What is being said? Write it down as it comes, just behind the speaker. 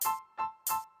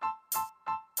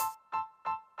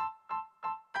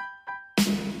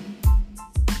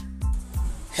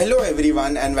Hello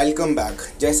everyone and welcome back.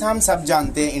 जैसा हम सब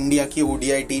जानते हैं, इंडिया की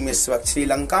ओडीआई टीम इस वक्त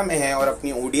श्रीलंका में है और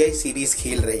अपनी ओडीआई सीरीज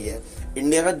खेल रही है।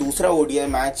 इंडिया का दूसरा ओडीआई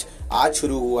मैच आज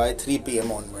शुरू हुआ है 3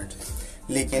 PM ऑनवर्ड्स।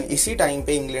 लेकिन इसी टाइम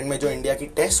पे इंग्लैंड में जो इंडिया की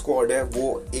टेस्ट स्क्वाड है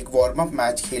वो एक वार्म अप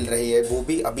मैच खेल रही है, वो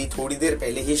भी अभी थोड़ी देर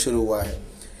पहले ही शुरू हुआ है।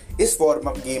 इस वार्म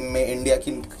अप गेम में इंडिया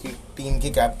की टीम की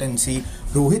कैप्टनसी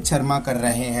रोहित शर्मा कर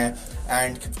रहे हैं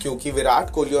एंड क्योंकि विराट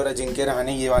कोहली और अजिंक्य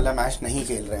रहाणे ये वाला मैच नहीं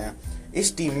खेल रहे हैं,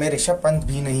 इस टीम में ऋषभ पंत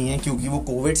भी नहीं है क्योंकि वो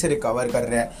कोविड से रिकवर कर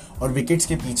रहे हैं और विकेट्स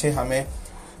के पीछे हमें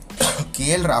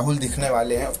केएल राहुल दिखने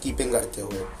वाले हैं कीपिंग करते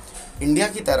हुए। इंडिया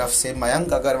की तरफ से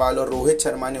मयंक अग्रवाल और रोहित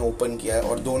शर्मा ने ओपन किया है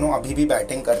और दोनों अभी भी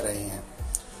बैटिंग कर रहे हैं।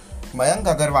 मयंक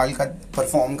अग्रवाल का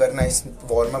परफॉर्म करना इस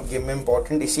वार्म अप गेम में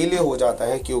इम्पॉर्टेंट इसीलिए हो जाता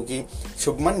है क्योंकि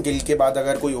शुभमन गिल के बाद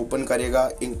अगर कोई ओपन करेगा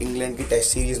इंग्लैंड की टेस्ट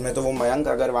सीरीज में तो वो मयंक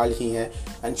अग्रवाल ही हैं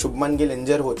एंड शुभमन गिल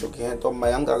इंजर हो चुके हैं, तो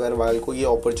मयंक अग्रवाल को ये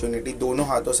अपॉर्चुनिटी दोनों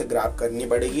हाथों से ग्रैब करनी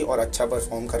पड़ेगी और अच्छा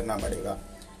परफॉर्म करना पड़ेगा।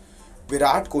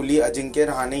 विराट कोहली, अजिंक्य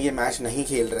रहाणे ये मैच नहीं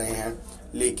खेल रहे हैं,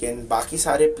 लेकिन बाकी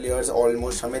सारे प्लेयर्स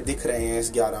ऑलमोस्ट हमें दिख रहे हैं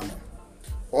इस 11 में।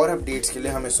 और अपडेट्स के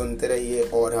लिए हमें सुनते रहिए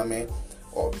और हमें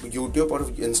यूट्यूब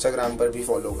और इंस्टाग्राम पर भी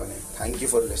फॉलो करें। Thank you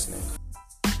for listening.